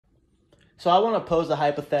So I want to pose a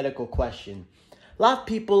hypothetical question. A lot of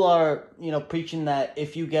people are, preaching that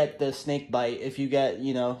if you get the snake bite, if you get,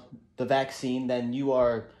 the vaccine, then you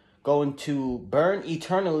are going to burn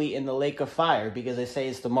eternally in the lake of fire because they say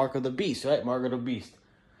it's the mark of the beast, right? Mark of the beast.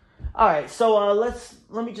 All right, so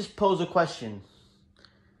let me just pose a question.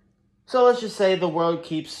 So let's just say the world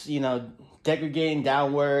keeps, degrading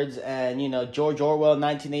downwards, and George Orwell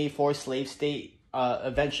 1984 slave state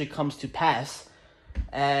eventually comes to pass,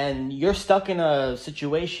 and you're stuck in a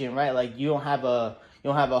situation, right? Like you don't have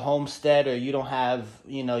a homestead, or you don't have,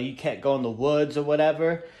 you can't go in the woods or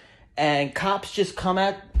whatever, and cops just come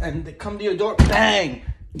to your door, bang,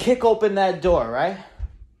 kick open that door, right?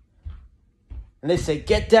 And they say,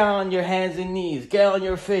 get down on your hands and knees, get on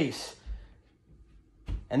your face.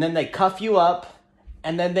 And then they cuff you up,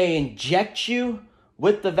 and then they inject you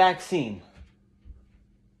with the vaccine.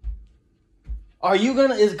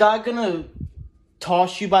 Is God gonna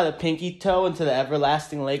toss you by the pinky toe into the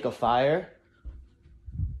everlasting lake of fire?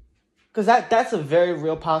 Because that's a very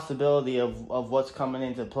real possibility of what's coming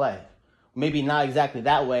into play. Maybe not exactly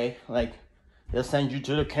that way, like they'll send you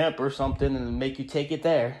to the camp or something and make you take it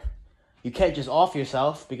there. You can't just off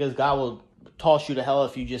yourself, because God will toss you to hell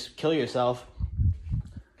if you just kill yourself.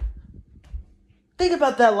 Think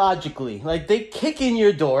about that logically. Like, they kick in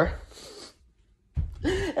your door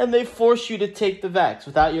and they force you to take the vax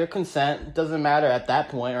without your consent. It doesn't matter at that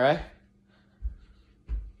point, right?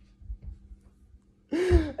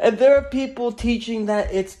 And there are people teaching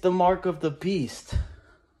that it's the mark of the beast.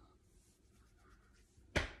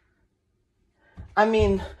 I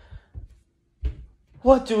mean,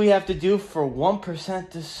 what do we have to do for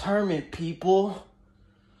 1% discernment, people?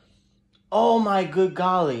 Oh my good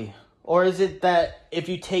golly. Or is it that if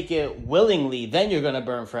you take it willingly, then you're going to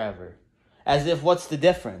burn forever? As if, what's the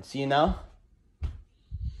difference,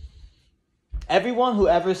 Everyone who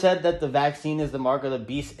ever said that the vaccine is the mark of the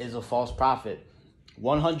beast is a false prophet.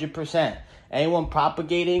 100%. Anyone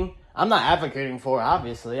propagating, I'm not advocating for it,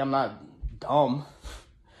 obviously. I'm not dumb.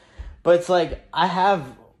 But it's like, I have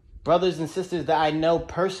brothers and sisters that I know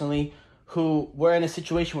personally who were in a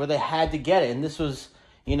situation where they had to get it. And this was,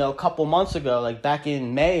 a couple months ago, like back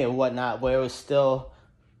in May and whatnot, where it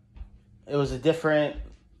was a different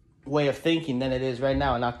way of thinking than it is right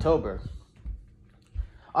now in October.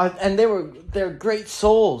 And they're great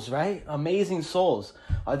souls, right? Amazing souls.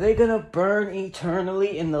 Are they going to burn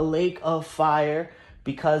eternally in the lake of fire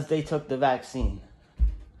because they took the vaccine?